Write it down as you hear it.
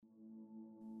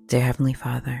Dear Heavenly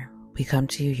Father, we come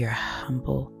to you, your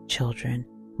humble children.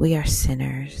 We are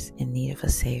sinners in need of a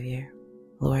Savior.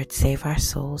 Lord, save our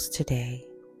souls today.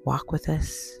 Walk with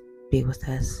us, be with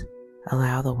us.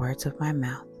 Allow the words of my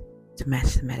mouth to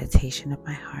match the meditation of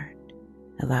my heart.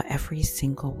 Allow every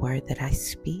single word that I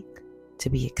speak to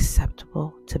be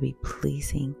acceptable, to be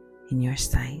pleasing in your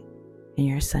sight. In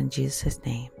your Son Jesus'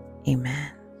 name,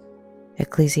 amen.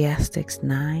 Ecclesiastes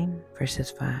 9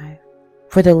 verses 5.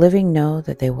 For the living know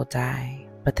that they will die,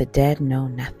 but the dead know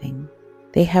nothing.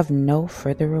 They have no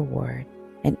further reward,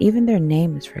 and even their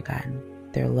name is forgotten.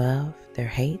 Their love, their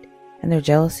hate, and their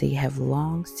jealousy have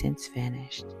long since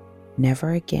vanished.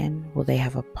 Never again will they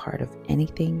have a part of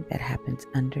anything that happens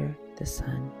under the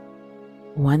sun.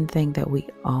 One thing that we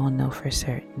all know for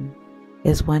certain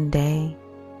is one day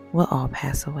we'll all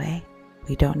pass away.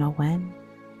 We don't know when,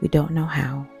 we don't know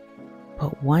how,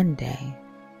 but one day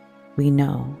we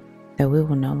know that we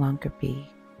will no longer be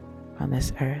on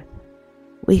this earth.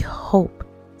 We hope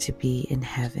to be in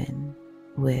heaven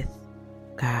with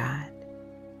God,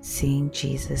 seeing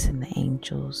Jesus and the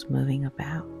angels moving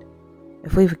about.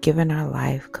 If we've given our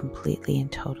life completely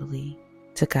and totally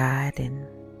to God and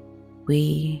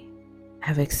we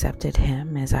have accepted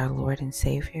Him as our Lord and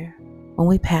Savior, when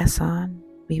we pass on,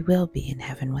 we will be in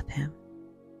heaven with Him.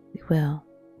 We will.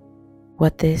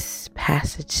 What this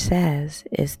passage says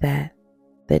is that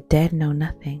the dead know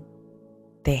nothing.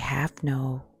 They have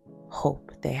no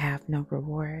hope. They have no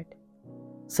reward.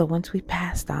 So once we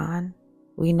passed on,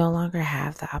 we no longer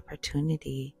have the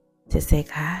opportunity to say,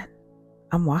 God,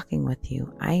 I'm walking with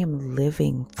you. I am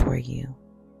living for you,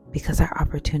 because our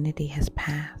opportunity has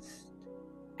passed.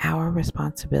 Our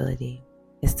responsibility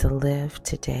is to live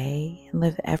today and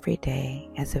live every day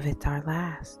as if it's our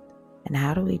last. And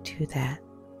how do we do that?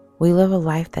 We live a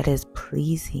life that is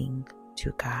pleasing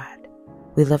to God.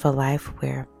 We live a life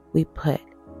where we put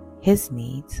His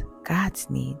needs, God's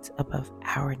needs, above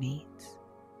our needs.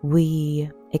 We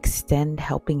extend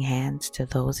helping hands to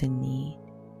those in need.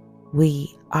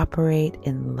 We operate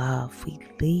in love. We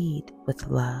lead with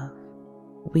love.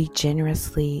 We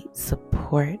generously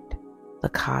support the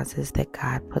causes that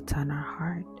God puts on our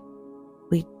heart.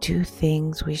 We do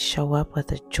things, we show up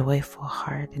with a joyful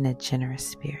heart and a generous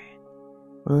spirit.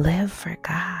 Live for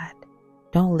God.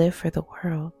 Don't live for the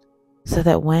world. So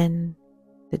that when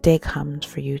the day comes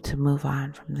for you to move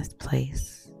on from this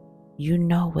place, you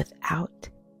know without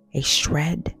a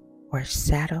shred or a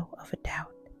shadow of a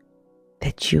doubt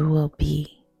that you will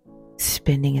be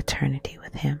spending eternity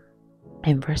with Him.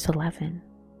 In verse 11,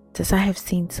 it says, I have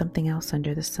seen something else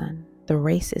under the sun. The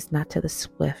race is not to the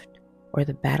swift or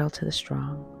the battle to the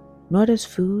strong, nor does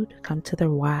food come to the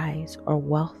wise or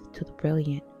wealth to the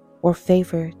brilliant or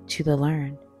favor to the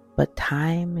learned, but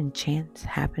time and chance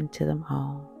happen to them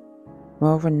all.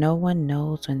 Moreover, no one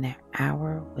knows when their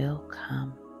hour will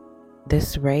come.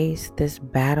 This race, this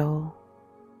battle,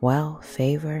 wealth,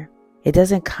 favor, it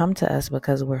doesn't come to us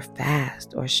because we're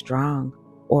fast or strong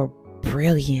or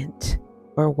brilliant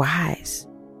or wise.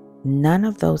 None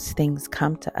of those things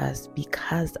come to us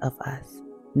because of us.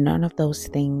 None of those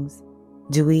things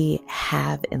do we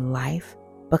have in life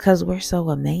because we're so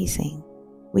amazing.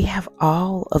 We have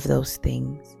all of those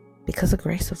things because of the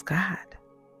grace of God.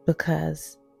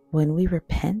 Because when we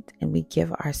repent and we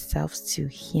give ourselves to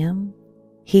Him,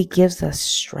 He gives us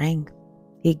strength.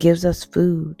 He gives us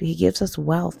food. He gives us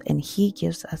wealth, and He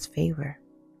gives us favor.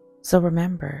 So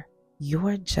remember,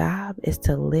 your job is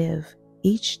to live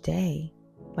each day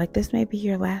like this may be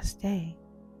your last day.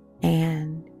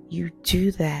 And you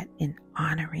do that in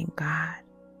honoring God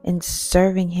and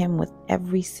serving Him with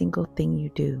every single thing you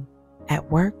do. At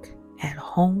work, at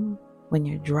home, when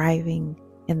you're driving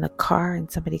in the car and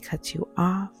somebody cuts you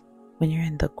off, when you're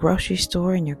in the grocery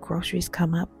store and your groceries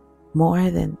come up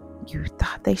more than you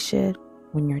thought they should,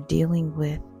 when you're dealing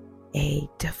with a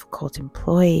difficult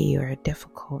employee or a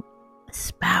difficult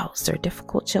spouse or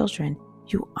difficult children,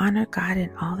 you honor God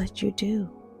in all that you do.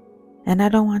 And I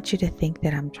don't want you to think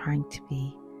that I'm trying to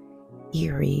be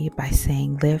eerie by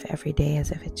saying live every day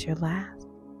as if it's your last.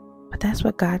 But that's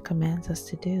what God commands us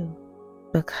to do,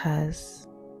 because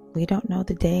we don't know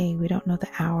the day, we don't know the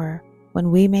hour when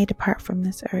we may depart from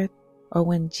this earth or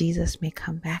when Jesus may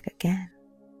come back again.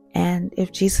 And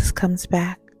if Jesus comes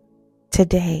back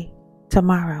today,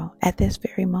 tomorrow, at this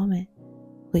very moment,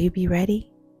 will you be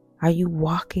ready? Are you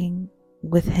walking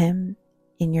with Him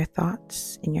in your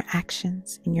thoughts, in your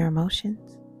actions, in your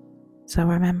emotions? So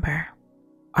remember,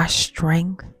 our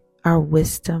strength, our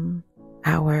wisdom,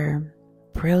 our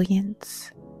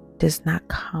brilliance does not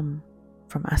come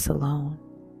from us alone.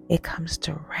 It comes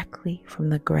directly from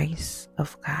the grace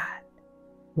of God.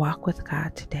 Walk with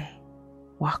God today.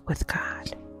 Walk with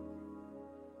God.